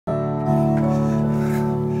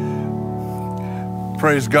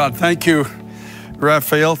Praise God. Thank you,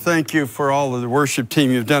 Raphael. Thank you for all of the worship team.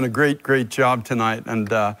 You've done a great job tonight.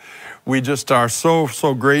 And we just are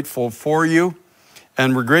so grateful for you.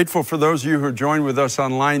 And we're grateful for those of you who joined with us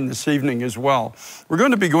online this evening as well. We're going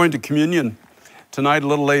to be going to communion tonight a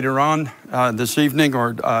little later on this evening,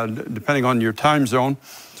 or depending on your time zone.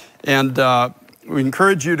 And we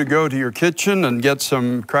encourage you to go to your kitchen and get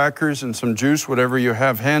some crackers and some juice, whatever you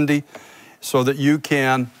have handy, so that you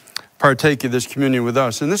can partake of this communion with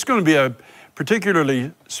us. And this is going to be a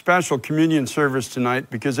particularly special communion service tonight,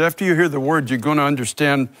 because after you hear the word, you're going to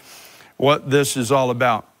understand what this is all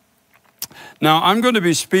about. Now, I'm going to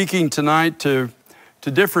be speaking tonight to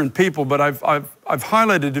different people, but I've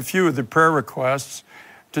highlighted a few of the prayer requests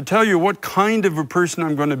to tell you what kind of a person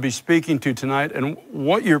I'm going to be speaking to tonight and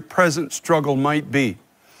what your present struggle might be.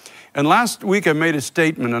 And last week I made a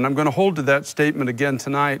statement, and I'm going to hold to that statement again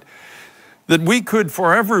tonight, that we could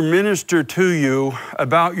forever minister to you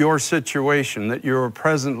about your situation that you're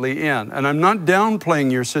presently in. And I'm not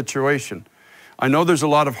downplaying your situation. I know there's a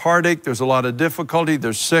lot of heartache, there's a lot of difficulty,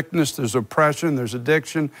 there's sickness, there's oppression, there's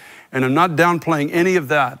addiction, and I'm not downplaying any of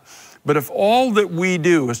that. But if all that we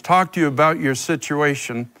do is talk to you about your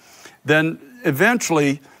situation, then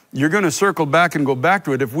eventually you're going to circle back and go back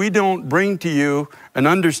to it if we don't bring to you an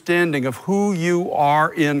understanding of who you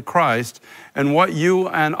are in Christ and what you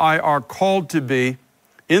and I are called to be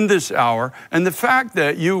in this hour, and the fact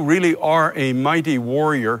that you really are a mighty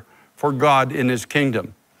warrior for God in His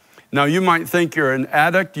kingdom. Now, you might think you're an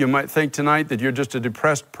addict. You might think tonight that you're just a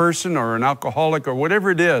depressed person or an alcoholic or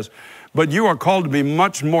whatever it is, but you are called to be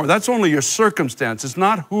much more. That's only your circumstance. It's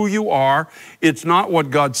not who you are. It's not what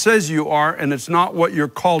God says you are, and it's not what you're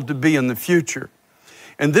called to be in the future.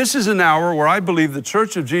 And this is an hour where I believe the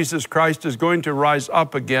Church of Jesus Christ is going to rise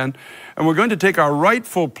up again, and we're going to take our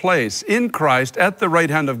rightful place in Christ at the right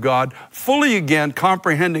hand of God, fully again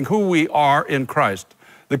comprehending who we are in Christ,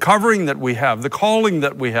 the covering that we have, the calling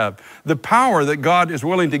that we have, the power that God is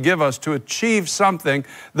willing to give us to achieve something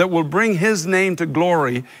that will bring His name to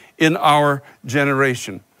glory in our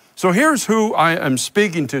generation. So here's who I am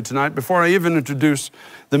speaking to tonight before I even introduce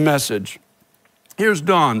the message. Here's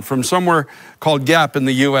Dawn from somewhere called Gap in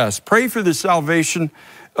the U.S. Pray for the salvation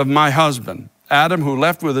of my husband, Adam, who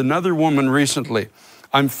left with another woman recently.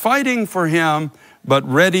 I'm fighting for him, but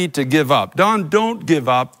ready to give up. Dawn, don't give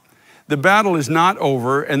up. The battle is not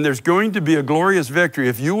over, and there's going to be a glorious victory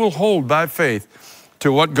if you will hold by faith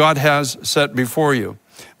to what God has set before you.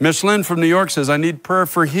 Miss Lynn from New York says, I need prayer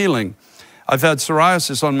for healing. I've had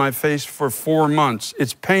psoriasis on my face for 4 months.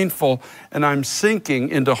 It's painful, and I'm sinking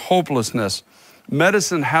into hopelessness.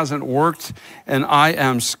 Medicine hasn't worked, and I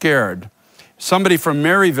am scared. Somebody from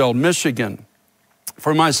Maryville, Michigan,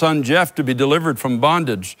 for my son Jeff to be delivered from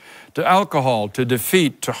bondage, to alcohol, to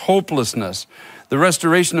defeat, to hopelessness, the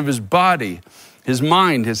restoration of his body, his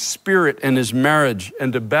mind, his spirit, and his marriage,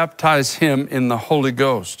 and to baptize him in the Holy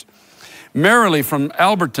Ghost. Marilee from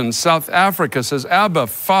Alberton, South Africa says, Abba,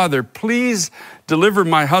 Father, please deliver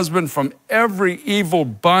my husband from every evil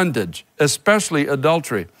bondage, especially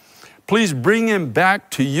adultery. Please bring him back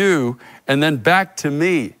to you and then back to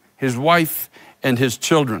me, his wife and his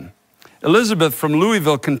children. Elizabeth from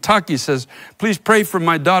Louisville, Kentucky says, please pray for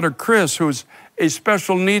my daughter, Chris, who's a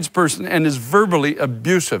special needs person and is verbally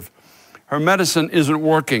abusive. Her medicine isn't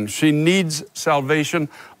working. She needs salvation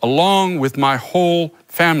along with my whole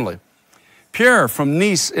family. Pierre from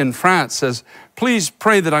Nice in France says, please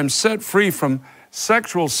pray that I'm set free from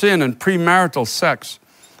sexual sin and premarital sex.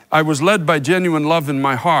 I was led by genuine love in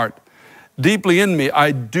my heart. Deeply in me,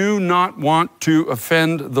 I do not want to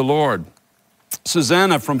offend the Lord.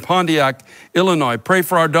 Susanna from Pontiac, Illinois, pray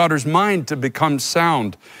for our daughter's mind to become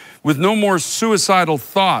sound with no more suicidal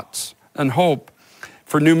thoughts, and hope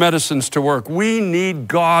for new medicines to work. We need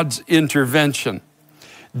God's intervention.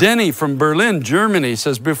 Denny from Berlin, Germany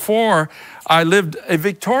says, before I lived a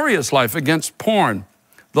victorious life against porn.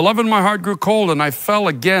 The love in my heart grew cold and I fell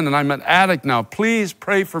again and I'm an addict now. Please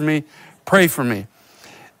pray for me, pray for me.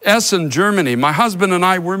 Essen, Germany, my husband and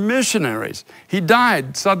I were missionaries. He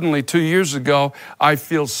died suddenly 2 years ago. I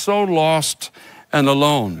feel so lost and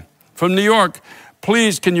alone. From New York,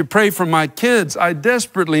 please, can you pray for my kids? I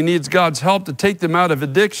desperately need God's help to take them out of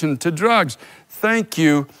addiction to drugs. Thank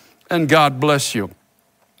you, and God bless you.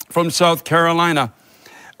 From South Carolina,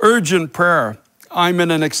 urgent prayer. I'm in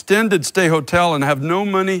an extended stay hotel and have no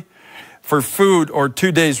money for food or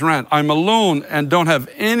 2 days' rent. I'm alone and don't have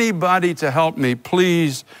anybody to help me.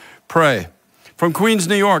 Please pray. From Queens,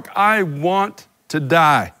 New York, I want to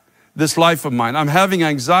die this life of mine. I'm having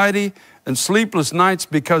anxiety and sleepless nights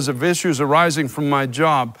because of issues arising from my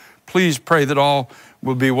job. Please pray that all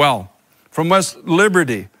will be well. From West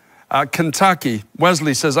Liberty, Kentucky,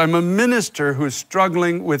 Wesley says, I'm a minister who's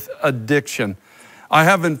struggling with addiction. I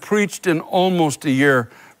haven't preached in almost a year.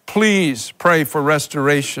 Please pray for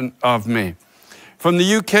restoration of me. From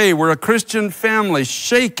the UK, we're a Christian family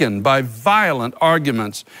shaken by violent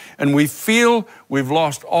arguments, and we feel we've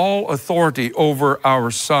lost all authority over our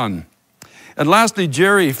son. And lastly,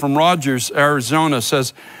 Jerry from Rogers, Arizona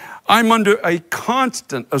says, I'm under a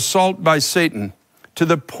constant assault by Satan to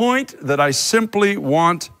the point that I simply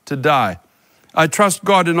want to die. I trust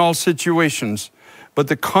God in all situations, but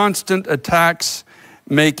the constant attacks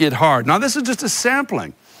make it hard. Now, this is just a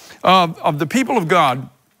sampling of the people of God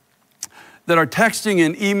that are texting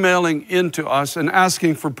and emailing into us and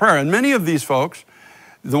asking for prayer. And many of these folks,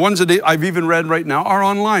 the ones that I've even read right now, are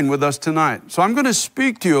online with us tonight. So I'm going to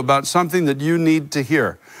speak to you about something that you need to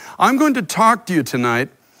hear. I'm going to talk to you tonight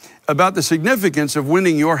about the significance of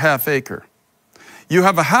winning your half acre. You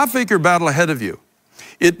have a half acre battle ahead of you.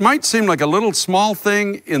 It might seem like a little small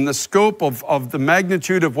thing in the scope of the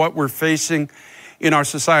magnitude of what we're facing in our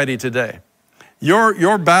society today.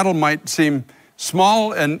 Your battle might seem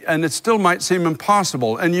small and it still might seem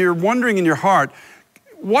impossible. And you're wondering in your heart,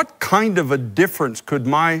 what kind of a difference could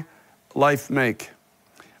my life make?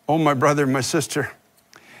 Oh, my brother, my sister,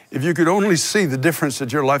 if you could only see the difference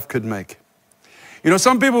that your life could make. You know,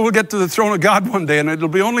 some people will get to the throne of God one day, and it'll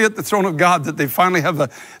be only at the throne of God that they finally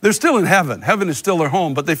have they're still in heaven. Heaven is still their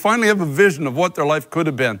home, but they finally have a vision of what their life could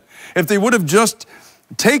have been if they would have just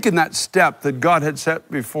taken that step that God had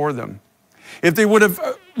set before them. If they would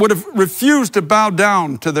have refused to bow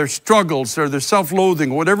down to their struggles or their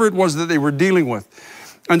self-loathing, whatever it was that they were dealing with,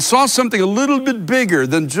 and saw something a little bit bigger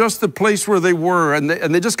than just the place where they were, and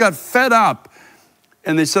they just got fed up,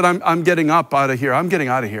 and they said, I'm getting up out of here. I'm getting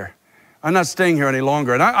out of here. I'm not staying here any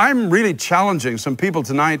longer. And I'm really challenging some people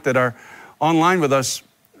tonight that are online with us.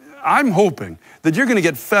 I'm hoping that you're going to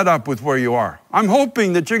get fed up with where you are. I'm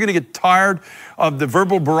hoping that you're going to get tired of the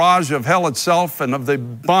verbal barrage of hell itself and of the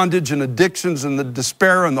bondage and addictions and the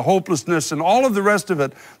despair and the hopelessness and all of the rest of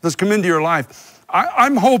it that's come into your life.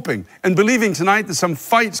 I'm hoping and believing tonight that some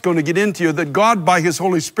fight's going to get into you that God by His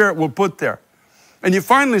Holy Spirit will put there. And you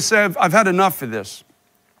finally say, I've had enough of this.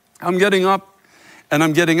 I'm getting up and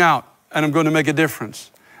I'm getting out. And I'm going to make a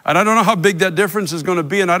difference. And I don't know how big that difference is going to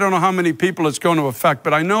be, and I don't know how many people it's going to affect,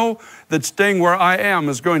 but I know that staying where I am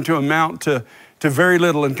is going to amount to very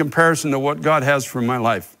little in comparison to what God has for my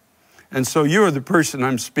life. And so you are the person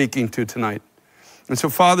I'm speaking to tonight. And so,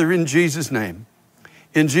 Father, in Jesus' name,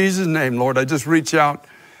 Lord, I just reach out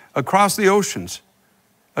across the oceans,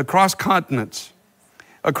 across continents,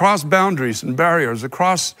 across boundaries and barriers,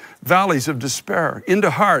 across valleys of despair, into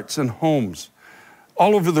hearts and homes,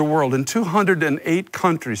 all over the world, in 208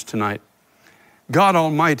 countries tonight. God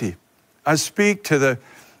Almighty, I speak to the,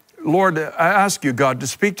 Lord, I ask you, God, to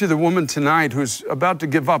speak to the woman tonight who's about to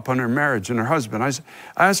give up on her marriage and her husband. I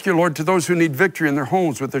ask you, Lord, to those who need victory in their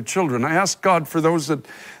homes with their children. I ask God for those that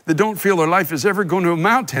don't feel their life is ever going to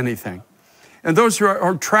amount to anything. And those who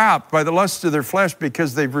are trapped by the lusts of their flesh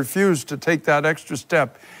because they've refused to take that extra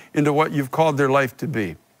step into what you've called their life to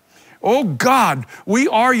be. Oh God, we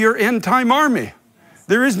are your end time army.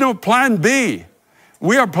 There is no plan B.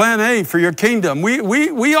 We are plan A for your kingdom.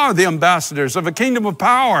 We are the ambassadors of a kingdom of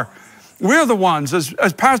power. We're the ones,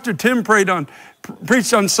 as Pastor Tim preached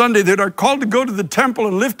on Sunday, that are called to go to the temple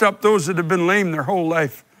and lift up those that have been lame their whole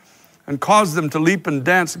life and cause them to leap and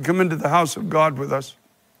dance and come into the house of God with us.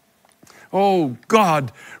 Oh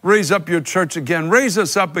God, raise up your church again. Raise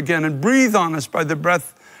us up again and breathe on us by the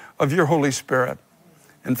breath of your Holy Spirit.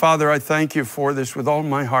 And Father, I thank you for this with all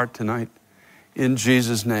my heart tonight. In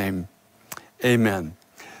Jesus' name, amen.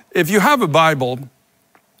 If you have a Bible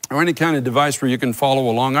or any kind of device where you can follow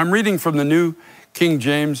along, I'm reading from the New King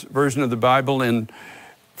James Version of the Bible in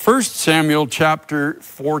 1 Samuel chapter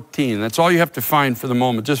 14. That's all you have to find for the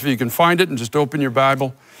moment. Just if you can find it and just open your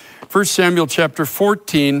Bible. 1 Samuel chapter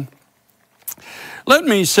 14. Let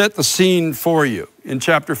me set the scene for you in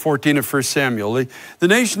chapter 14 of 1 Samuel. The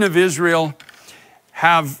nation of Israel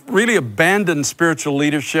have really abandoned spiritual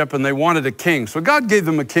leadership, and they wanted a king. So God gave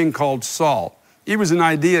them a king called Saul. He was an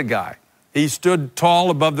idea guy. He stood tall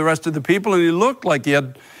above the rest of the people, and he looked like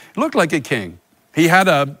a king. He had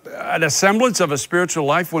a semblance of a spiritual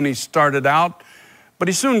life when he started out, but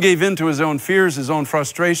he soon gave in to his own fears, his own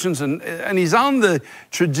frustrations, and he's on the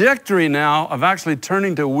trajectory now of actually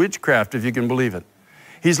turning to witchcraft, if you can believe it.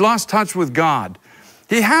 He's lost touch with God.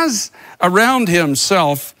 He has around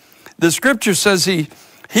himself, the scripture says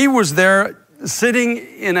he was there sitting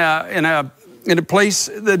in a place.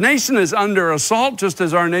 The nation is under assault, just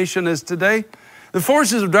as our nation is today. The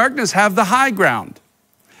forces of darkness have the high ground.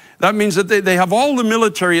 That means that they have all the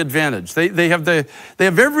military advantage. They have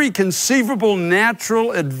every conceivable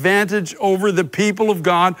natural advantage over the people of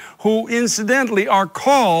God, who incidentally are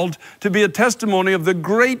called to be a testimony of the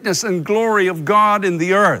greatness and glory of God in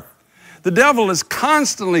the earth. The devil has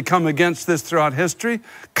constantly come against this throughout history,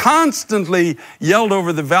 constantly yelled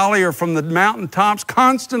over the valley or from the mountaintops,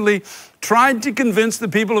 constantly tried to convince the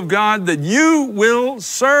people of God that you will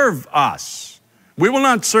serve us. We will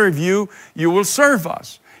not serve you, you will serve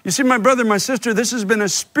us. You see, my brother, my sister, this has been a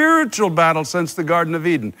spiritual battle since the Garden of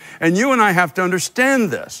Eden. And you and I have to understand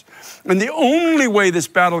this. And the only way this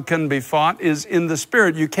battle can be fought is in the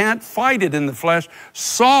spirit. You can't fight it in the flesh.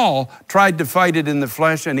 Saul tried to fight it in the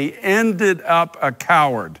flesh, and he ended up a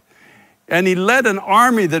coward. And he led an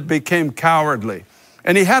army that became cowardly.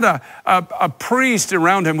 And he had a priest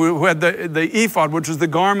around him who had the ephod, which was the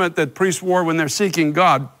garment that priests wore when they're seeking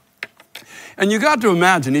God. And you got to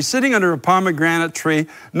imagine, he's sitting under a pomegranate tree.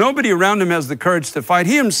 Nobody around him has the courage to fight.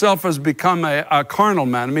 He himself has become a carnal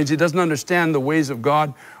man. It means he doesn't understand the ways of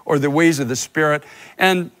God or the ways of the Spirit.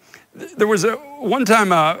 And there was one time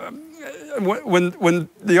when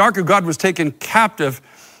the Ark of God was taken captive,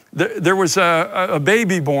 there was a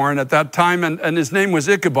baby born at that time, and his name was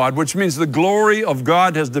Ichabod, which means the glory of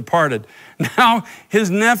God has departed. Now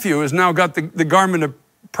his nephew has now got the garment of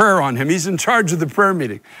prayer on him. He's in charge of the prayer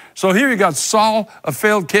meeting. So here you got Saul, a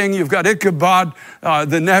failed king. You've got Ichabod,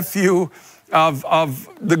 the nephew of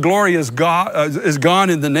the glory is gone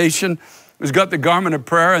in the nation, who's got the garment of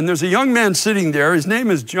prayer. And there's a young man sitting there. His name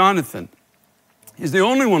is Jonathan. He's the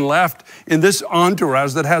only one left in this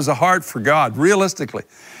entourage that has a heart for God, realistically.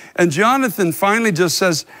 And Jonathan finally just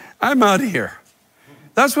says, I'm out of here.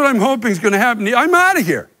 That's what I'm hoping is going to happen. I'm out of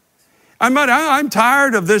here. I'm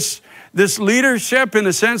tired of this leadership, in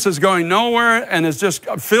a sense, is going nowhere and is just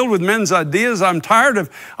filled with men's ideas. I'm tired of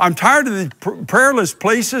the prayerless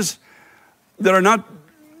places that are not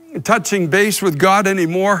touching base with God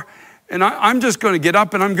anymore. And I'm just going to get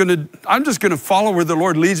up and I'm just going to follow where the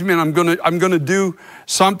Lord leads me, and I'm going to do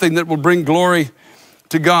something that will bring glory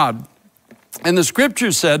to God. And the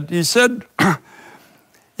scripture said, the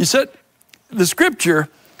scripture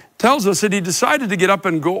tells us that he decided to get up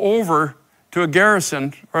and go over to a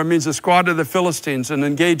garrison, or it means a squad of the Philistines, and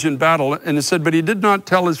engage in battle. And it said, but he did not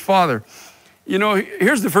tell his father. You know,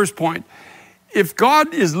 here's the first point. If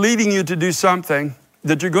God is leading you to do something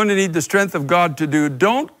that you're going to need the strength of God to do,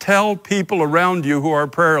 don't tell people around you who are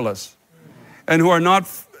prayerless and who are not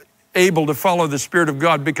able to follow the Spirit of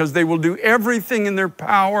God, because they will do everything in their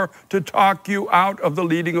power to talk you out of the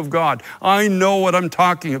leading of God. I know what I'm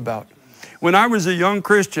talking about. When I was a young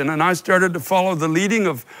Christian and I started to follow the leading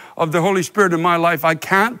of the Holy Spirit in my life, I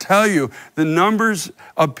can't tell you the numbers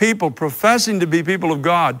of people professing to be people of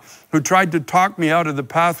God who tried to talk me out of the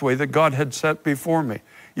pathway that God had set before me.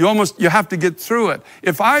 You have to get through it.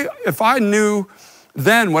 If I knew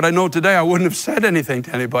then what I know today, I wouldn't have said anything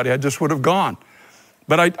to anybody. I just would have gone.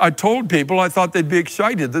 But I told people I thought they'd be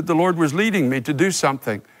excited that the Lord was leading me to do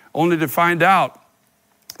something, only to find out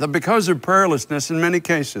that because of prayerlessness in many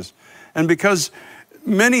cases, and because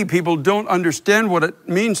many people don't understand what it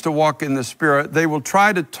means to walk in the Spirit, they will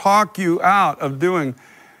try to talk you out of doing.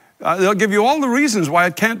 They'll give you all the reasons why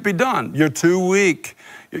it can't be done. You're too weak.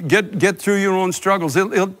 Get through your own struggles.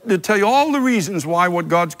 They'll tell you all the reasons why what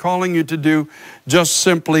God's calling you to do just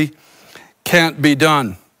simply can't be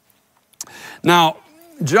done. Now,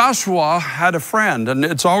 Joshua had a friend, and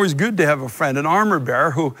it's always good to have a friend, an armor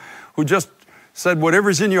bearer who just said,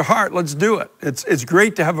 whatever's in your heart, let's do it. It's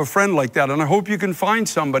great to have a friend like that, and I hope you can find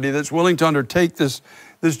somebody that's willing to undertake this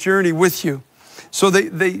journey with you. So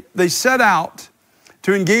they set out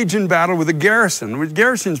to engage in battle with a garrison. The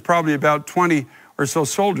garrison's probably about 20 or so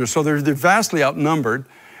soldiers, so they're vastly outnumbered.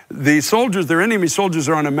 Their enemy soldiers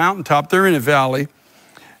are on a mountaintop, they're in a valley.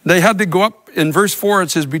 They had to go up, in verse 4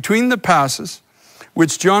 it says, between the passes,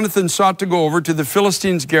 which Jonathan sought to go over to the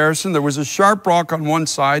Philistines' garrison, there was a sharp rock on one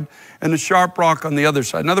side and a sharp rock on the other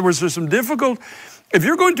side. In other words, there's some difficult, if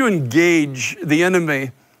you're going to engage the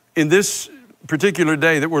enemy in this particular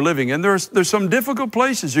day that we're living in, there's some difficult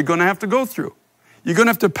places you're going to have to go through. You're going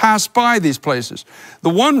to have to pass by these places. The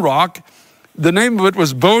one rock, the name of it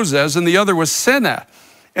was Bozez, and the other was Seneh.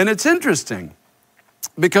 And it's interesting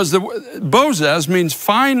because the Bozez means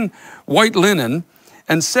fine white linen,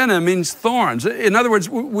 and Seneh means thorns. In other words,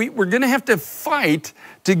 we're going to have to fight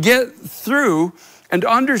to get through and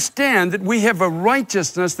understand that we have a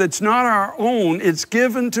righteousness that's not our own. It's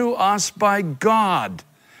given to us by God.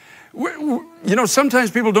 You know,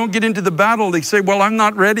 sometimes people don't get into the battle. They say, well, I'm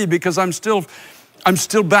not ready because I'm still I'm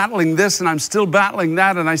still battling this and I'm still battling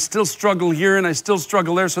that and I still struggle here and I still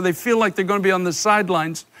struggle there. So they feel like they're going to be on the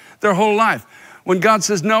sidelines their whole life. When God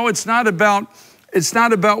says, no, it's not about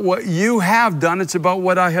what you have done. It's about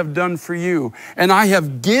what I have done for you. And I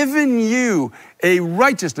have given you a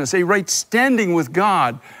righteousness, a right standing with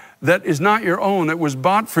God that is not your own. It was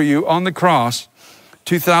bought for you on the cross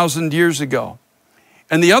 2,000 years ago.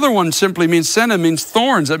 And the other one simply means senna, means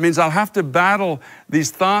thorns. That means I'll have to battle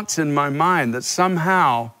these thoughts in my mind that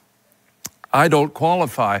somehow I don't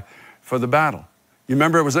qualify for the battle. You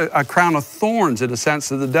remember it was a crown of thorns in a sense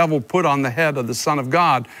that the devil put on the head of the Son of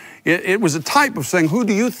God. It was a type of saying, who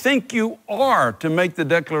do you think you are to make the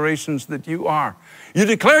declarations that you are? You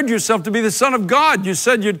declared yourself to be the Son of God. You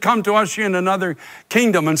said you'd come to usher in another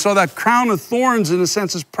kingdom. And so that crown of thorns, in a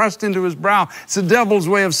sense, is pressed into his brow. It's the devil's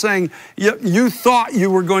way of saying, you thought you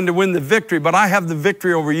were going to win the victory, but I have the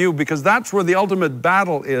victory over you, because that's where the ultimate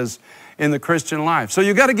battle is in the Christian life. So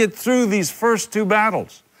you got to get through these first two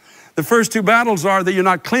battles. The first two battles are that you're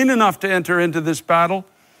not clean enough to enter into this battle.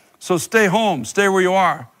 So stay home, stay where you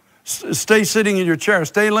are. Stay sitting in your chair,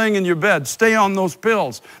 stay laying in your bed, stay on those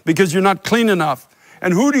pills because you're not clean enough.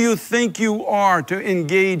 And who do you think you are to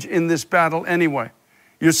engage in this battle anyway?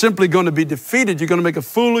 You're simply going to be defeated. You're going to make a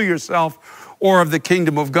fool of yourself or of the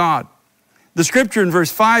kingdom of God. The scripture in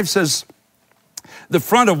verse 5 says, the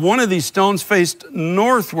front of one of these stones faced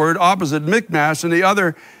northward opposite Michmash and the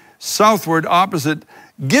other southward opposite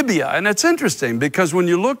Gibeah. And it's interesting because when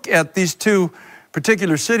you look at these two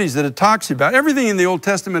particular cities that it talks about, everything in the Old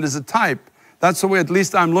Testament is a type. That's the way at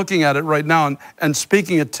least I'm looking at it right now and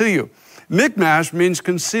speaking it to you. Michmash means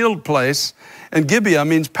concealed place, and Gibeah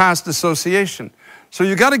means past association. So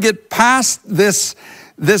you got to get past this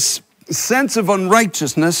sense of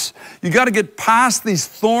unrighteousness. You got to get past these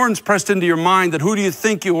thorns pressed into your mind that who do you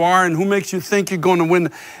think you are and who makes you think you're going to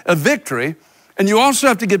win a victory. And you also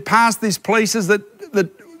have to get past these places that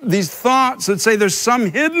these thoughts that say there's some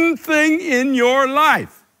hidden thing in your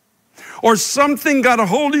life or something got a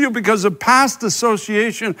hold of you because of past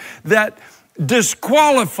association that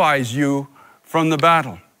disqualifies you from the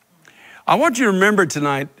battle. I want you to remember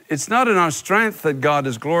tonight, it's not in our strength that God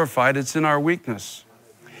is glorified, it's in our weakness.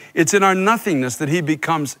 It's in our nothingness that he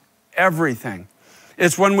becomes everything.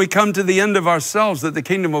 It's when we come to the end of ourselves that the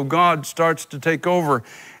kingdom of God starts to take over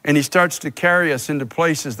and he starts to carry us into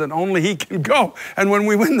places that only he can go. And when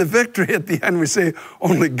we win the victory at the end, we say,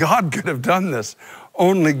 only God could have done this.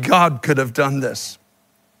 Only God could have done this.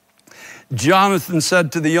 Jonathan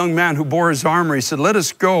said to the young man who bore his armor, he said, let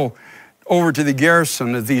us go over to the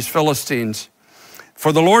garrison of these Philistines,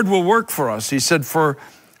 for the Lord will work for us. He said, for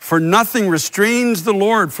nothing restrains the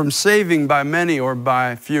Lord from saving by many or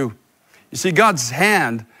by few. You see, God's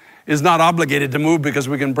hand is not obligated to move because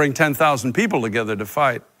we can bring 10,000 people together to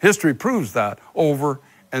fight. History proves that over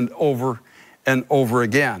and over and over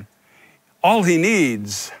again. All he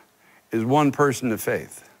needs is one person of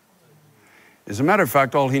faith. As a matter of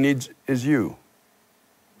fact, all he needs is you.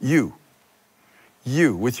 You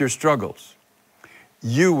with your struggles.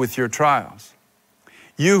 You with your trials.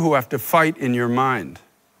 You who have to fight in your mind.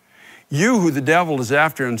 You who the devil is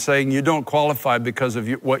after and saying you don't qualify because of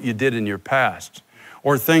what you did in your past.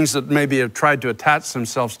 Or things that maybe have tried to attach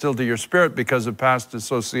themselves still to your spirit because of past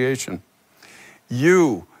association.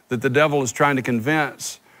 You that the devil is trying to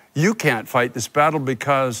convince you can't fight this battle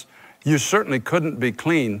because you certainly couldn't be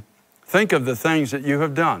clean. Think of the things that you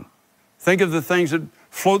have done. Think of the things that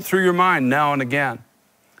float through your mind now and again.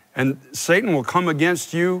 And Satan will come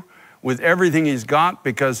against you with everything he's got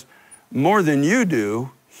because more than you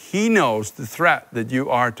do, he knows the threat that you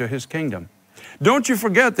are to his kingdom. Don't you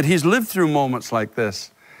forget that he's lived through moments like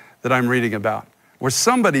this that I'm reading about, where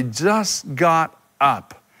somebody just got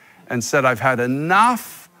up and said, I've had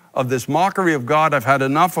enough of this mockery of God. I've had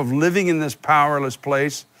enough of living in this powerless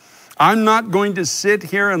place. I'm not going to sit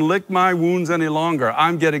here and lick my wounds any longer.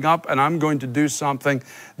 I'm getting up and I'm going to do something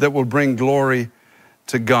that will bring glory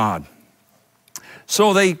to God.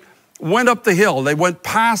 So they went up the hill. They went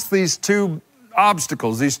past these two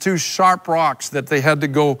obstacles, these two sharp rocks that they had to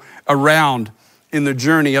go around in the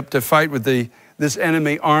journey up to fight with this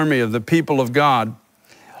enemy army of the people of God.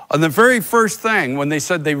 And the very first thing, when they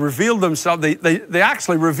said they revealed themselves, they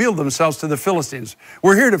actually revealed themselves to the Philistines.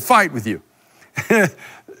 We're here to fight with you.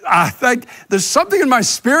 I think there's something in my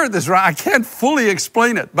spirit that's right. I can't fully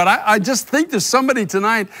explain it, but I just think there's somebody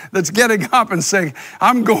tonight that's getting up and saying,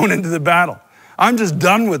 I'm going into the battle. I'm just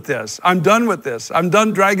done with this. I'm done with this. I'm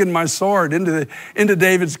done dragging my sword into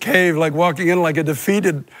David's cave, like walking in like a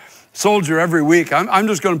defeated soldier every week. I'm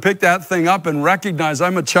just going to pick that thing up and recognize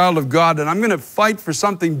I'm a child of God and I'm going to fight for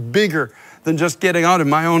something bigger than just getting out of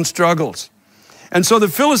my own struggles. And so the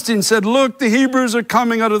Philistines said, look, the Hebrews are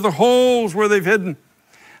coming out of the holes where they've hidden.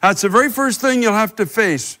 That's the very first thing you'll have to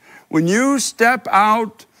face. When you step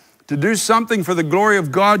out to do something for the glory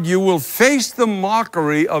of God, you will face the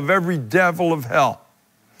mockery of every devil of hell.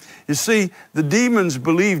 You see, the demons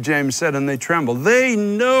believe, James said, and they tremble. They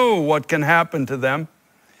know what can happen to them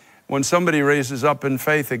when somebody raises up in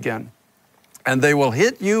faith again. And they will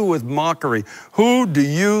hit you with mockery. Who do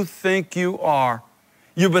you think you are?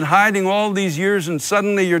 You've been hiding all these years and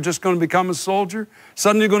suddenly you're just going to become a soldier?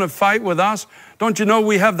 Suddenly you're going to fight with us? Don't you know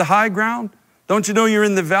we have the high ground? Don't you know you're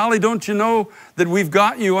in the valley? Don't you know that we've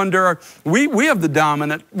got you under our... we're the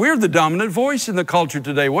dominant voice in the culture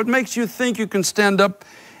today. What makes you think you can stand up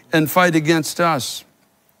and fight against us?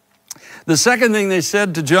 The second thing they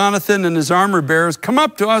said to Jonathan and his armor bearers, come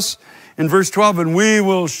up to us in verse 12 and we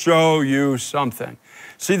will show you something.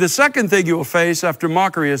 See, the second thing you will face after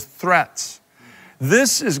mockery is threats.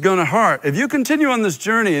 This is going to hurt. If you continue on this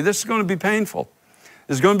journey, this is going to be painful.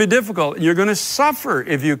 It's going to be difficult. You're going to suffer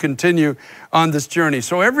if you continue on this journey.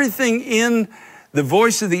 So everything in the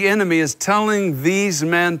voice of the enemy is telling these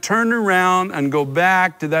men, turn around and go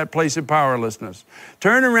back to that place of powerlessness.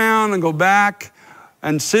 Turn around and go back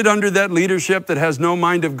and sit under that leadership that has no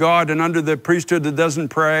mind of God and under the priesthood that doesn't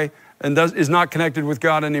pray and is not connected with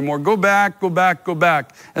God anymore. Go back, go back, go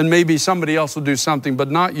back. And maybe somebody else will do something,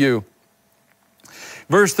 but not you.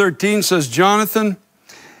 Verse 13 says, Jonathan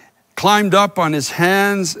climbed up on his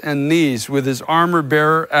hands and knees with his armor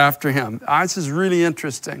bearer after him. This is really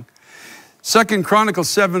interesting. 2 Chronicles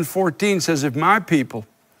 7:14 says, if my people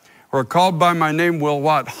who are called by my name will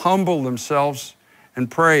what? Humble themselves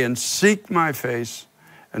and pray and seek my face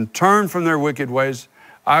and turn from their wicked ways,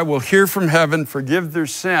 I will hear from heaven, forgive their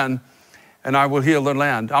sin, and I will heal their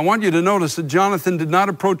land. I want you to notice that Jonathan did not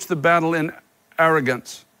approach the battle in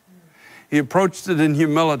arrogance. He approached it in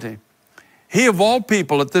humility. He, of all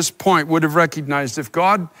people at this point, would have recognized if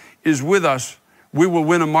God is with us, we will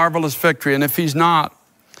win a marvelous victory. And if he's not,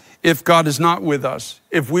 if God is not with us,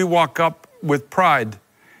 if we walk up with pride,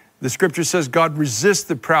 the scripture says God resists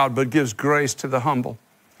the proud but gives grace to the humble.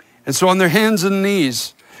 And so on their hands and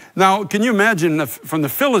knees. Now, can you imagine from the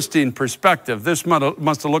Philistine perspective, this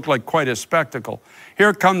must have looked like quite a spectacle.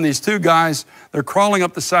 Here come these two guys. They're crawling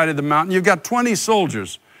up the side of the mountain. You've got 20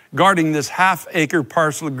 soldiers guarding this half-acre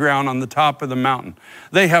parcel of ground on the top of the mountain.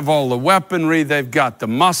 They have all the weaponry, they've got the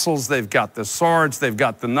muscles, they've got the swords, they've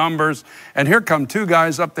got the numbers. And here come two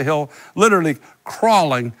guys up the hill, literally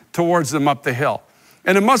crawling towards them up the hill.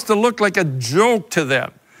 And it must have looked like a joke to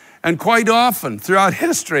them. And quite often throughout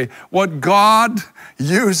history, what God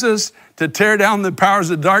uses to tear down the powers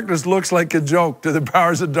of darkness looks like a joke to the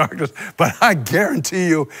powers of darkness. But I guarantee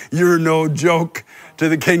you, you're no joke to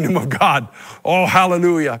the kingdom of God. Oh,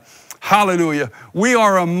 hallelujah. Hallelujah. We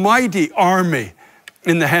are a mighty army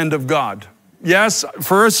in the hand of God. Yes,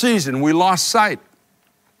 for a season, we lost sight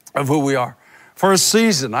of who we are. For a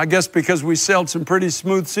season, I guess because we sailed some pretty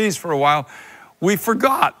smooth seas for a while, we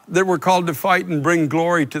forgot that we're called to fight and bring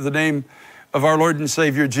glory to the name of our Lord and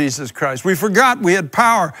Savior, Jesus Christ. We forgot we had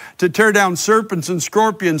power to tear down serpents and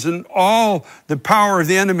scorpions and all the power of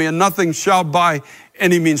the enemy, and nothing shall by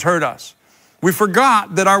any means hurt us. We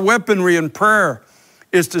forgot that our weaponry in prayer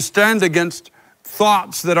is to stand against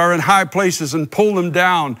thoughts that are in high places and pull them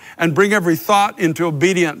down and bring every thought into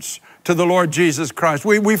obedience to the Lord Jesus Christ.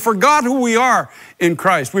 We forgot who we are in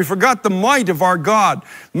Christ. We forgot the might of our God.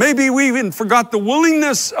 Maybe we even forgot the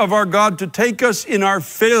willingness of our God to take us in our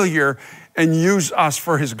failure and use us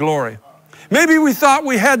for his glory. Maybe we thought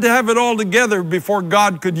we had to have it all together before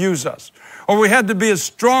God could use us, or we had to be as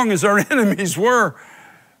strong as our enemies were,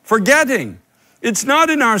 forgetting it's not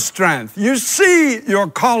in our strength. You see your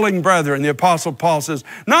calling, brethren, the Apostle Paul says,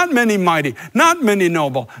 not many mighty, not many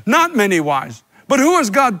noble, not many wise. But who has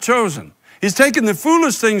God chosen? He's taken the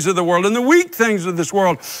foolish things of the world and the weak things of this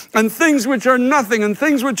world and things which are nothing and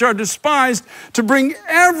things which are despised to bring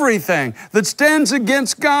everything that stands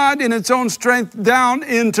against God in its own strength down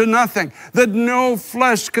into nothing, that no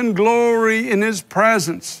flesh can glory in his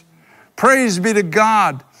presence. Praise be to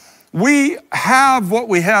God. We have what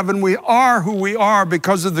we have and we are who we are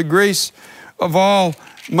because of the grace of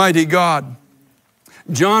Almighty God.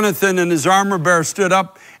 Jonathan and his armor bearer stood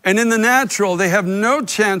up, and in the natural, they have no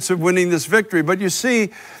chance of winning this victory. But you see,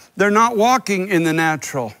 they're not walking in the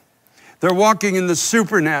natural. They're walking in the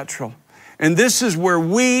supernatural. And this is where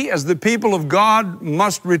we, as the people of God,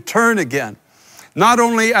 must return again. Not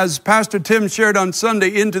only, as Pastor Tim shared on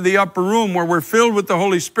Sunday, into the upper room where we're filled with the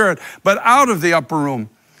Holy Spirit, but out of the upper room,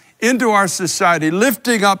 into our society,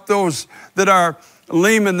 lifting up those that are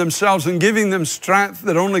lame in themselves and giving them strength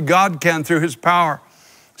that only God can through his power.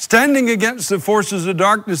 standing against the forces of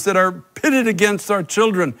darkness that are pitted against our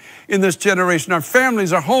children in this generation, our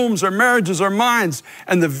families, our homes, our marriages, our minds,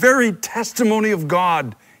 and the very testimony of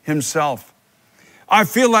God himself. I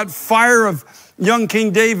feel that fire of young King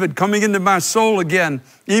David coming into my soul again,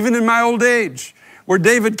 even in my old age, where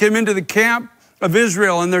David came into the camp of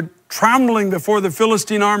Israel and they're trembling before the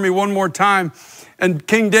Philistine army one more time. And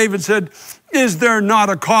King David said, "Is there not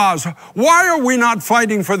a cause? Why are we not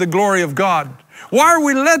fighting for the glory of God? Why are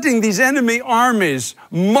we letting these enemy armies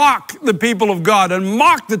mock the people of God and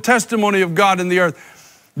mock the testimony of God in the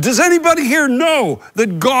earth? Does anybody here know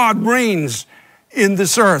that God reigns in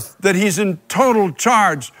this earth, that he's in total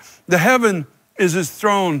charge? The heaven is his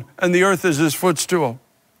throne and the earth is his footstool."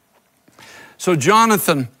 So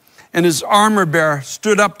Jonathan and his armor bearer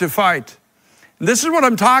stood up to fight. And this is what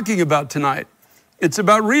I'm talking about tonight. It's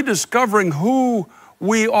about rediscovering who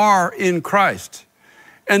we are in Christ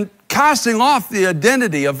and casting off the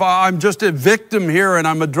identity of I'm just a victim here and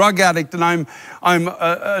I'm a drug addict and I'm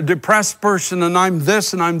a depressed person and I'm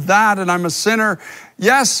this and I'm that and I'm a sinner.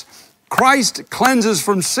 Yes, Christ cleanses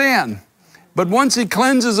from sin. But once he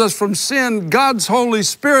cleanses us from sin, God's Holy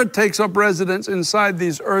Spirit takes up residence inside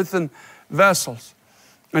these earthen vessels.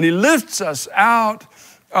 And he lifts us out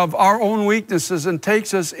of our own weaknesses and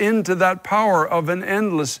takes us into that power of an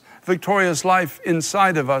endless, victorious life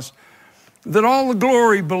inside of us, that all the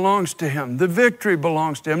glory belongs to him. The victory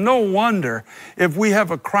belongs to him. No wonder if we have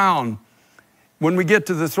a crown when we get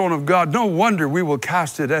to the throne of God, no wonder we will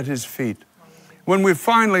cast it at his feet. When we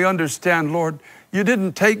finally understand, Lord, you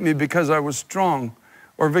didn't take me because I was strong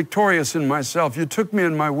or victorious in myself. You took me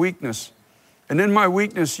in my weakness. And in my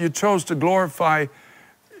weakness, you chose to glorify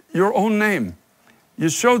your own name. You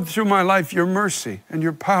showed through my life your mercy and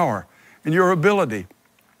your power and your ability.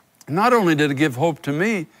 And not only did it give hope to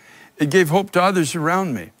me, it gave hope to others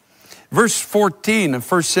around me. Verse 14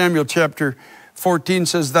 of 1 Samuel chapter 14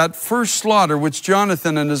 says, that first slaughter which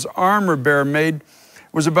Jonathan and his armor bearer made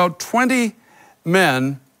was about 20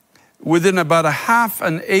 men within about a half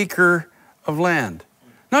an acre of land.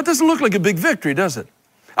 Now, it doesn't look like a big victory, does it?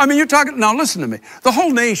 I mean, you're talking, now listen to me. The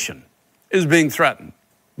whole nation is being threatened.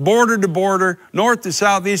 Border to border, north to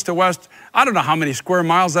south, east to west. I don't know how many square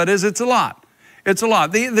miles that is. It's a lot. It's a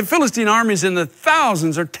lot. The Philistine armies in the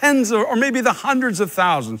thousands or tens or maybe the hundreds of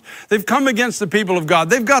thousands. They've come against the people of God.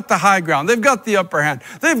 They've got the high ground. They've got the upper hand.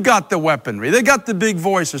 They've got the weaponry. They've got the big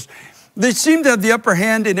voices. They seem to have the upper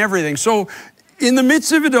hand in everything. So in the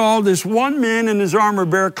midst of it all, this one man and his armor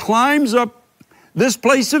bearer climbs up this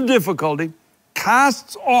place of difficulty,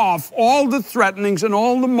 casts off all the threatenings and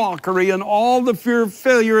all the mockery and all the fear of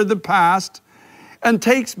failure of the past, and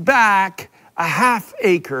takes back a half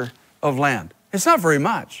acre of land. It's not very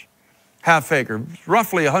much, half acre,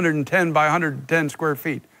 roughly 110 by 110 square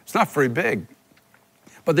feet. It's not very big,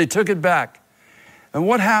 but they took it back. And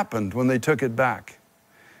what happened when they took it back?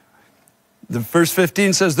 The verse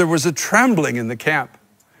 15 says there was a trembling in the camp.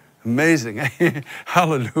 Amazing,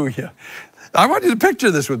 hallelujah. I want you to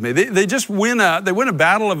picture this with me. They just win a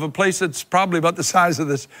battle of a place that's probably about the size of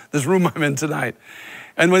this room I'm in tonight.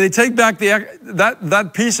 And when they take back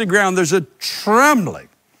that piece of ground, there's a trembling.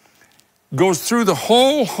 Goes through the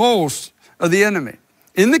whole host of the enemy,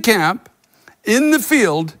 in the camp, in the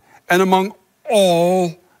field, and among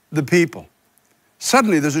all the people.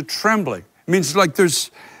 Suddenly there's a trembling. It means like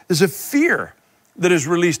there's a fear that is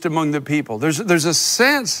released among the people. There's a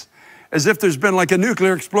sense as if there's been like a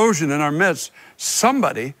nuclear explosion in our midst.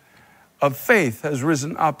 Somebody of faith has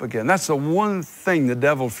risen up again. That's the one thing the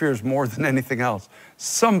devil fears more than anything else.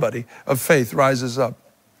 Somebody of faith rises up.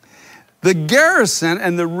 The garrison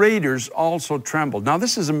and the raiders also trembled. Now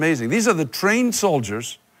this is amazing. These are the trained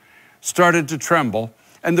soldiers started to tremble.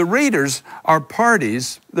 And the raiders are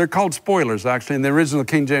parties. They're called spoilers, actually, in the original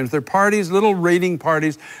King James. They're parties, little raiding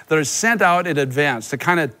parties that are sent out in advance to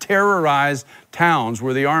kind of terrorize towns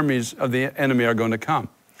where the armies of the enemy are going to come.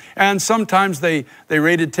 And sometimes they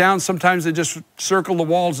raided towns. Sometimes they just circled the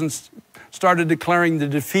walls and started declaring the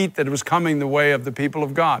defeat that was coming the way of the people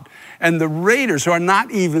of God. And the raiders who are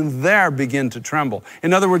not even there begin to tremble.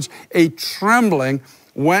 In other words, a trembling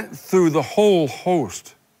went through the whole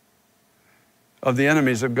host of the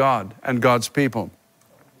enemies of God and God's people.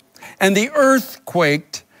 And the earth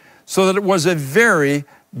quaked so that it was a very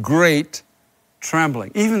great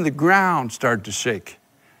trembling. Even the ground started to shake.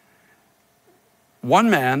 One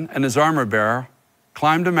man and his armor bearer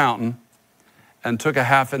climbed a mountain and took a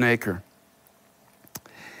half an acre.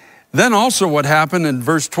 Then also what happened in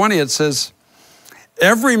verse 20, it says,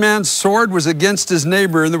 every man's sword was against his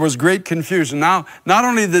neighbor, and there was great confusion. Now, not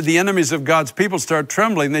only did the enemies of God's people start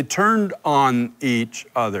trembling, they turned on each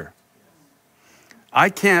other. I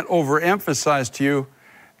can't overemphasize to you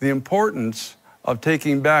the importance of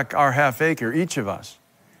taking back our half acre, each of us,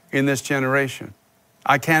 in this generation.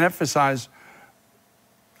 I can't emphasize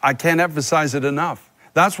it enough.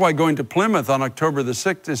 That's why going to Plymouth on October the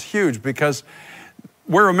 6th is huge, because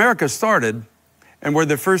where America started and where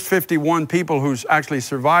the first 51 people who actually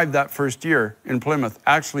survived that first year in Plymouth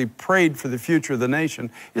actually prayed for the future of the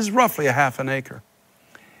nation is roughly a half an acre.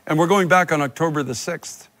 And we're going back on October the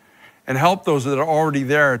 6th and help those that are already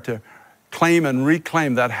there to claim and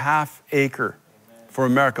reclaim that half acre for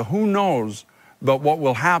America. Who knows but what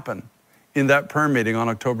will happen in that prayer meeting on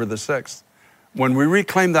October the 6th when we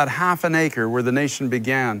reclaim that half an acre where the nation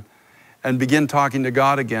began and begin talking to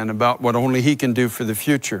God again about what only He can do for the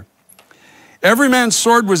future. Every man's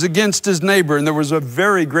sword was against his neighbor, and there was a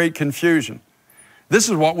very great confusion. This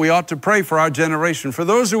is what we ought to pray for our generation, for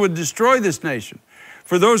those who would destroy this nation,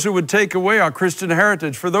 for those who would take away our Christian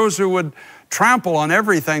heritage, for those who would trample on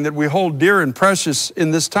everything that we hold dear and precious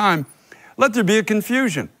in this time. Let there be a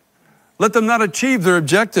confusion. Let them not achieve their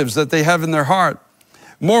objectives that they have in their heart.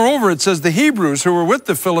 Moreover, it says the Hebrews who were with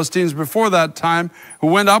the Philistines before that time, who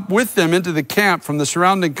went up with them into the camp from the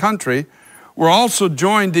surrounding country, they also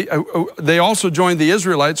joined the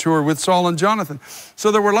Israelites who were with Saul and Jonathan.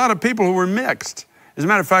 So there were a lot of people who were mixed. As a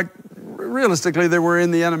matter of fact, realistically, they were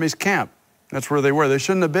in the enemy's camp. That's where they were. They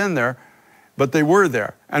shouldn't have been there, but they were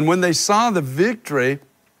there. And when they saw the victory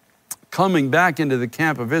coming back into the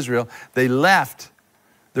camp of Israel, they left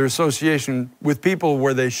their association with people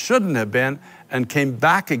where they shouldn't have been and came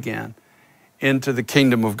back again into the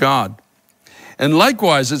kingdom of God. And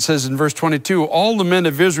likewise, it says in verse 22, all the men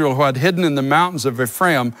of Israel who had hidden in the mountains of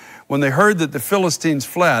Ephraim, when they heard that the Philistines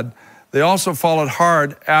fled, they also followed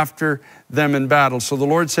hard after them in battle. So the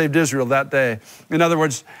Lord saved Israel that day. In other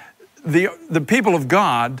words, the people of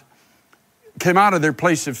God came out of their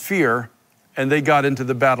place of fear and they got into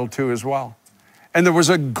the battle too as well. And there was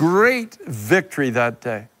a great victory that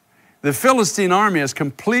day. The Philistine army is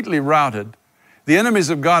completely routed. The enemies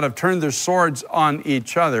of God have turned their swords on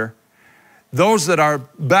each other. Those that are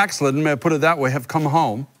backslidden, may I put it that way, have come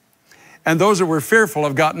home. And those that were fearful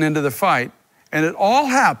have gotten into the fight. And it all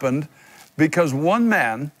happened because one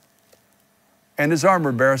man and his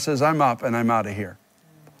armor bearer says, I'm up and I'm out of here.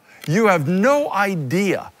 You have no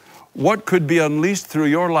idea what could be unleashed through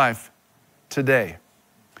your life today.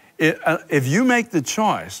 If you make the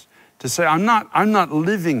choice to say, I'm not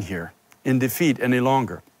living here in defeat any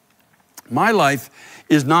longer. My life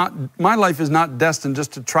is not destined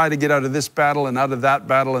just to try to get out of this battle and out of that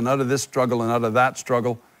battle and out of this struggle and out of that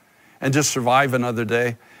struggle and just survive another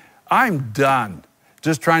day. I'm done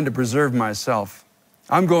just trying to preserve myself.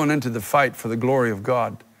 I'm going into the fight for the glory of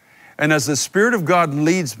God. And as the Spirit of God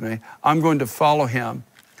leads me, I'm going to follow Him.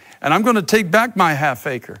 And I'm going to take back my half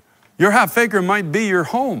acre. Your half acre might be your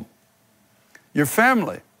home, your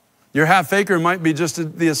family. Your half acre might be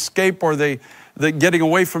just the escape or the getting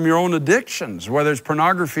away from your own addictions, whether it's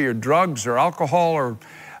pornography or drugs or alcohol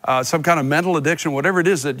or some kind of mental addiction, whatever it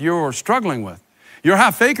is that you're struggling with. Your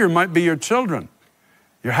half acre might be your children.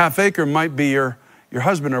 Your half acre might be your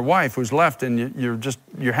husband or wife who's left and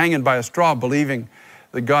you're hanging by a straw believing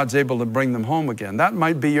that God's able to bring them home again. That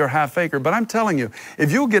might be your half acre. But I'm telling you,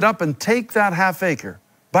 if you'll get up and take that half acre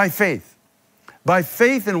by faith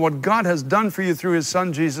in what God has done for you through His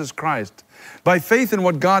Son, Jesus Christ, by faith in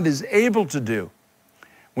what God is able to do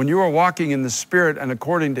when you are walking in the Spirit and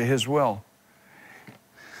according to His will,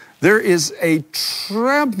 there is a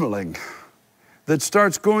trembling that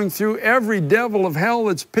starts going through every devil of hell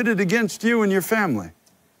that's pitted against you and your family.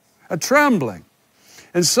 A trembling.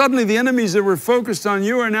 And suddenly the enemies that were focused on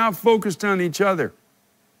you are now focused on each other.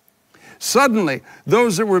 Suddenly,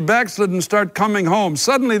 those that were backslidden start coming home.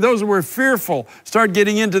 Suddenly, those that were fearful start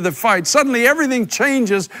getting into the fight. Suddenly, everything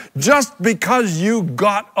changes just because you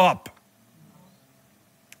got up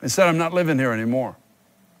and said, I'm not living here anymore.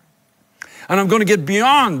 And I'm going to get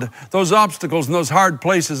beyond those obstacles and those hard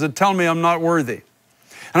places that tell me I'm not worthy.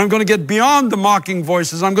 And I'm going to get beyond the mocking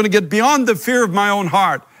voices. I'm going to get beyond the fear of my own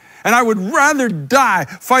heart. And I would rather die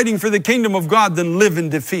fighting for the kingdom of God than live in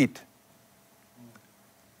defeat.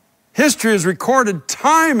 History has recorded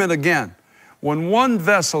time and again when one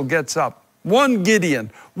vessel gets up, one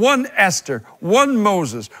Gideon, one Esther, one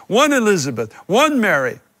Moses, one Elizabeth, one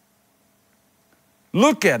Mary.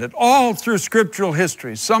 Look at it all through scriptural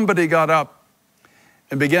history. Somebody got up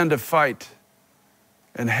and began to fight,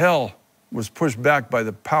 and hell was pushed back by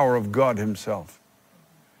the power of God Himself.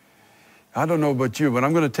 I don't know about you, but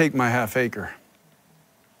I'm going to take my half acre.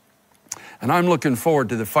 And I'm looking forward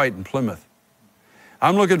to the fight in Plymouth.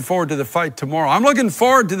 I'm looking forward to the fight tomorrow. I'm looking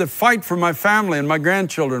forward to the fight for my family and my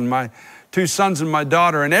grandchildren, my 2 sons and my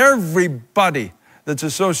daughter, and everybody that's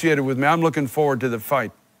associated with me. I'm looking forward to the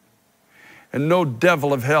fight. And no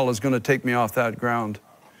devil of hell is going to take me off that ground.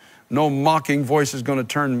 No mocking voice is going to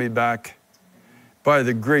turn me back. By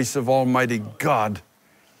the grace of Almighty God,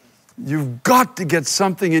 you've got to get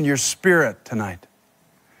something in your spirit tonight,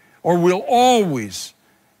 or we'll always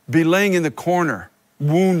be laying in the corner,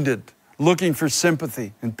 wounded, looking for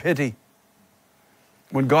sympathy and pity,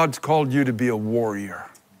 when God's called you to be a warrior.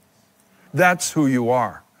 That's who you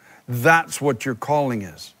are. That's what your calling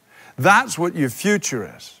is. That's what your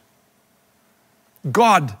future is.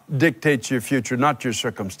 God dictates your future, not your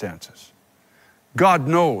circumstances. God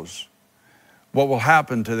knows what will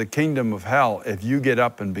happen to the kingdom of hell if you get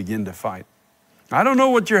up and begin to fight. I don't know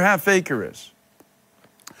what your half acre is,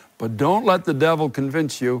 but don't let the devil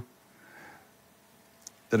convince you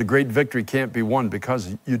that a great victory can't be won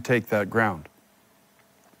because you take that ground.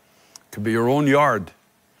 It could be your own yard.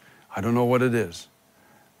 I don't know what it is,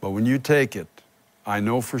 but when you take it, I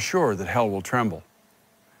know for sure that hell will tremble.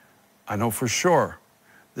 I know for sure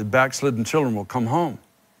that backslidden children will come home.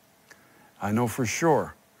 I know for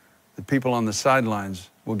sure that people on the sidelines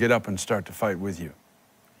will get up and start to fight with you.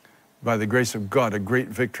 By the grace of God, a great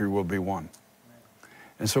victory will be won.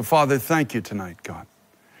 And so, Father, thank you tonight, God.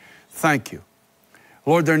 Thank you.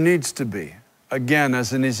 Lord, there needs to be, again,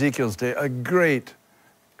 as in Ezekiel's day, a great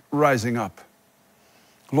rising up.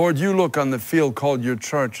 Lord, you look on the field called your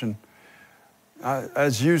church, and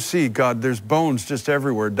as you see, God, there's bones just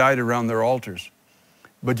everywhere, died around their altars.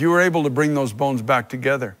 But you were able to bring those bones back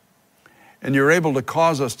together. And you're able to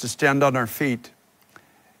cause us to stand on our feet.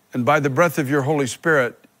 And by the breath of your Holy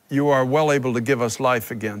Spirit, you are well able to give us life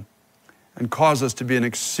again and cause us to be an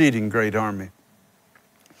exceeding great army.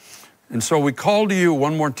 And so we call to you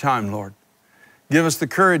one more time, Lord. Give us the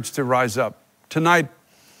courage to rise up. Tonight,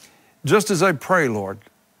 just as I pray, Lord,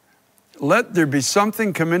 let there be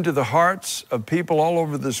something come into the hearts of people all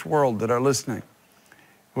over this world that are listening.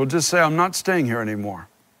 We'll just say, I'm not staying here anymore.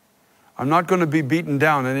 I'm not going to be beaten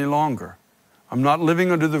down any longer. I'm not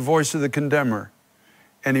living under the voice of the condemner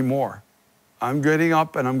anymore. I'm getting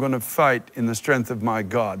up and I'm going to fight in the strength of my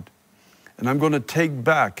God. And I'm going to take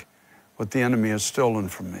back what the enemy has stolen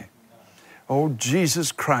from me. Oh,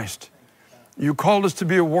 Jesus Christ, you called us to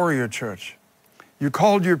be a warrior church. You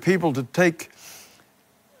called your people to take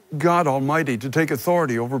God Almighty, to take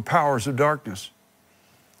authority over powers of darkness.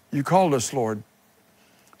 You called us, Lord,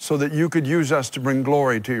 so that you could use us to bring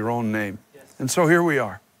glory to your own name. And so here we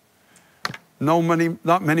are. Not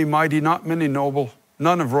many mighty, not many noble,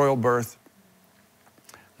 none of royal birth,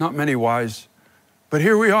 not many wise, but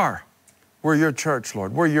here we are. We're your church,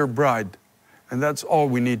 Lord. We're your bride, and that's all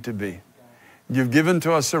we need to be. You've given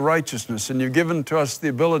to us a righteousness, and you've given to us the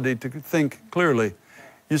ability to think clearly.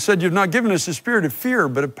 You said you've not given us a spirit of fear,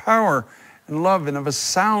 but of power and love and of a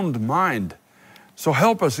sound mind. So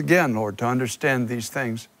help us again, Lord, to understand these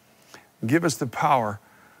things. Give us the power,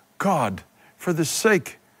 God, for the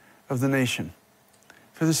sake of the nation,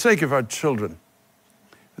 for the sake of our children,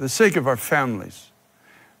 for the sake of our families,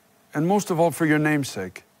 and most of all for your name's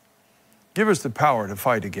sake. Give us the power to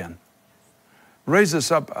fight again. Raise us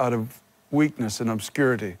up out of weakness and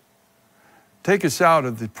obscurity. Take us out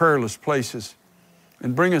of the prayerless places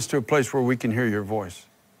and bring us to a place where we can hear your voice.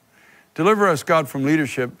 Deliver us, God, from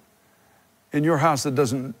leadership in your house that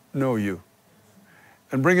doesn't know you,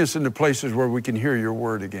 and bring us into places where we can hear your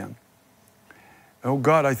word again. Oh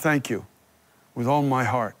God, I thank you with all my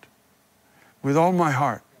heart. With all my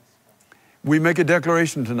heart. We make a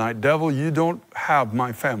declaration tonight. Devil, you don't have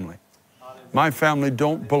my family. My family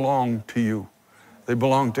don't belong to you. They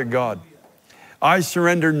belong to God. I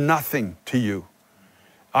surrender nothing to you.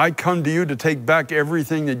 I come to you to take back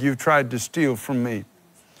everything that you've tried to steal from me.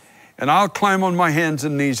 And I'll climb on my hands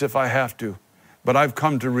and knees if I have to, but I've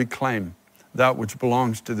come to reclaim that which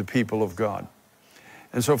belongs to the people of God.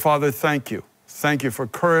 And so, Father, thank you. Thank you for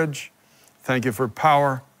courage. Thank you for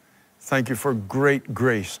power. Thank you for great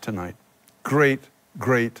grace tonight. Great,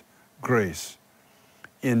 great grace.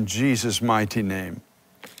 In Jesus' mighty name.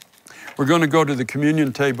 We're going to go to the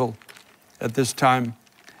communion table at this time.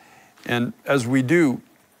 And as we do,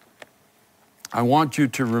 I want you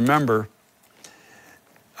to remember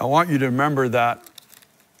that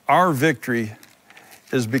our victory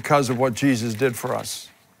is because of what Jesus did for us.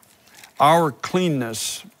 Our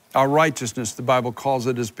cleanness, our righteousness, the Bible calls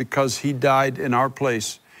it, is because he died in our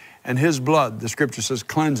place. And his blood, the scripture says,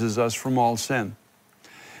 cleanses us from all sin.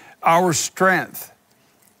 Our strength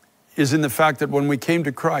is in the fact that when we came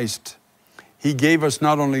to Christ, he gave us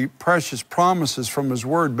not only precious promises from his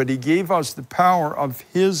word, but he gave us the power of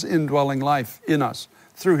his indwelling life in us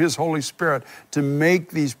through His Holy Spirit to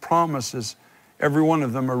make these promises, every one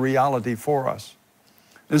of them, a reality for us.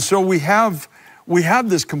 And so we have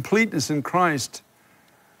this completeness in Christ.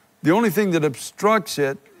 The only thing that obstructs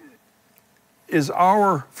it is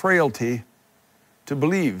our frailty to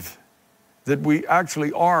believe that we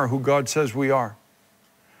actually are who God says we are.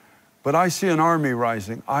 But I see an army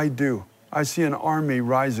rising. I do. I see an army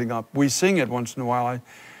rising up. We sing it once in a while.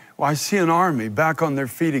 I see an army back on their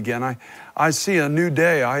feet again. I see a new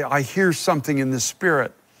day. I hear something in the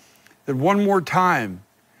Spirit that one more time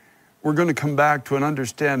we're going to come back to an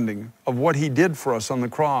understanding of what He did for us on the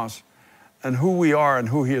cross and who we are and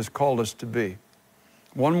who He has called us to be.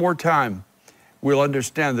 One more time we'll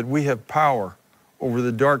understand that we have power over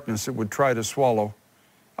the darkness that would try to swallow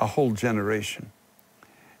a whole generation.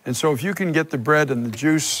 And so if you can get the bread and the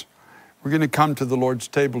juice, we're going to come to the Lord's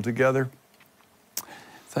table together.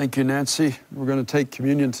 Thank you, Nancy. We're going to take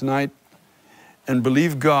communion tonight and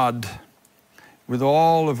believe God with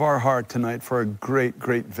all of our heart tonight for a great,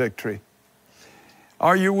 great victory.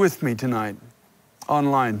 Are you with me tonight?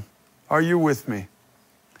 Online, are you with me?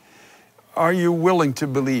 Are you willing to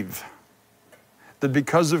believe that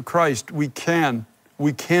because of Christ we can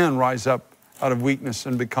rise up out of weakness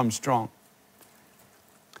and become strong?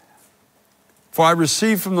 For I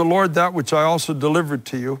received from the Lord that which I also delivered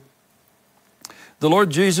to you. The Lord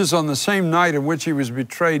Jesus, on the same night in which He was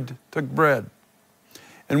betrayed, took bread.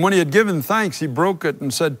 And when He had given thanks, He broke it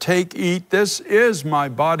and said, "Take, eat, this is my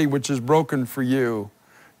body which is broken for you.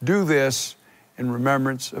 Do this in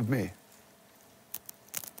remembrance of me."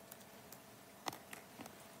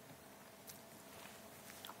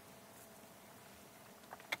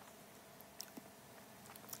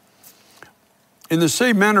 In the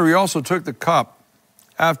same manner, He also took the cup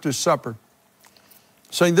after supper,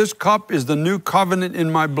 saying, "This cup is the new covenant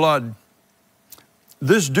in my blood.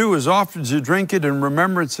 This do as often as you drink it in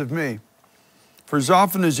remembrance of me. For as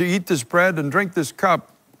often as you eat this bread and drink this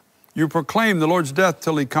cup, you proclaim the Lord's death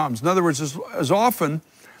till He comes." In other words, as often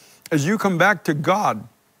as you come back to God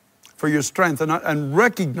for your strength and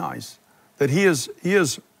recognize that He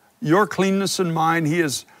is your cleanness and mine, He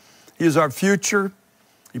is our future.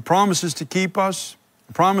 He promises to keep us.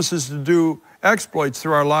 He promises to do exploits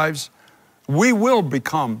through our lives. We will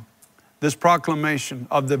become this proclamation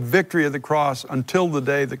of the victory of the cross until the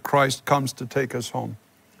day that Christ comes to take us home.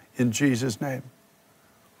 In Jesus' name.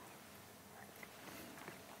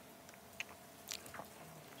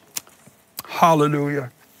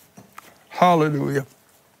 Hallelujah. Hallelujah.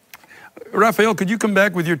 Raphael, could you come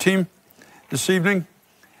back with your team this evening?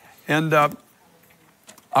 And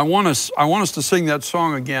I want us to sing that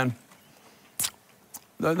song again,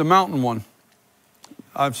 the mountain one.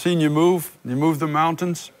 I've seen you move the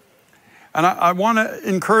mountains. And I want to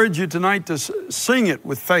encourage you tonight to sing it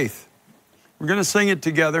with faith. We're going to sing it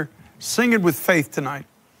together. Sing it with faith tonight.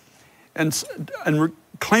 And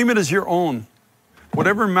claim it as your own.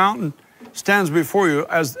 Whatever mountain stands before you,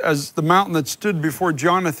 as the mountain that stood before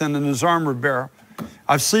Jonathan and his armor bearer.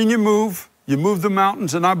 I've seen you move the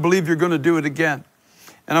mountains, and I believe you're going to do it again.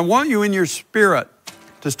 And I want you in your spirit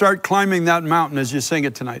to start climbing that mountain as you sing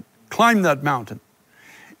it tonight. Climb that mountain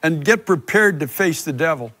and get prepared to face the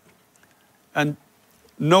devil and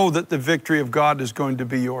know that the victory of God is going to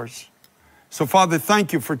be yours. So Father,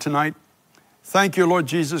 thank you for tonight. Thank you, Lord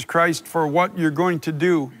Jesus Christ, for what you're going to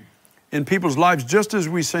do in people's lives just as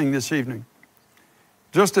we sing this evening.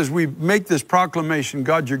 Just as we make this proclamation,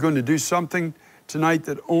 God, you're going to do something tonight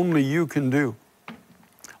that only you can do.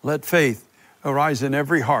 Let faith arise in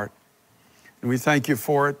every heart. And we thank you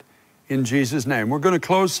for it in Jesus' name. We're going to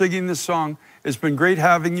close singing this song. It's been great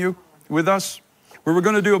having you with us. We were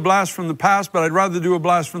going to do a blast from the past, but I'd rather do a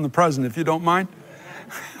blast from the present, if you don't mind.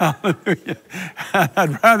 Hallelujah.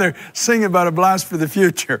 I'd rather sing about a blast for the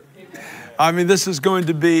future. I mean, this is going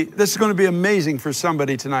to be amazing for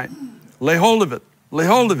somebody tonight. Lay hold of it. Lay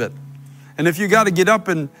hold of it. And if you got to get up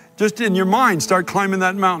and just in your mind start climbing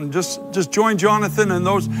that mountain, just join Jonathan and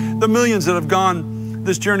the millions that have gone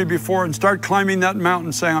this journey before and start climbing that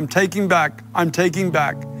mountain saying, I'm taking back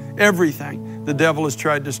everything the devil has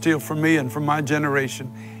tried to steal from me and from my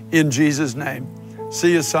generation in Jesus' name.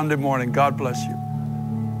 See you Sunday morning. God bless you.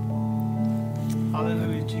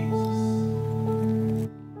 Hallelujah, Jesus.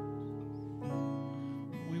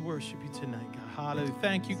 We worship you tonight, God. Hallelujah.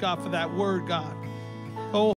 Thank you, God, for that word, God.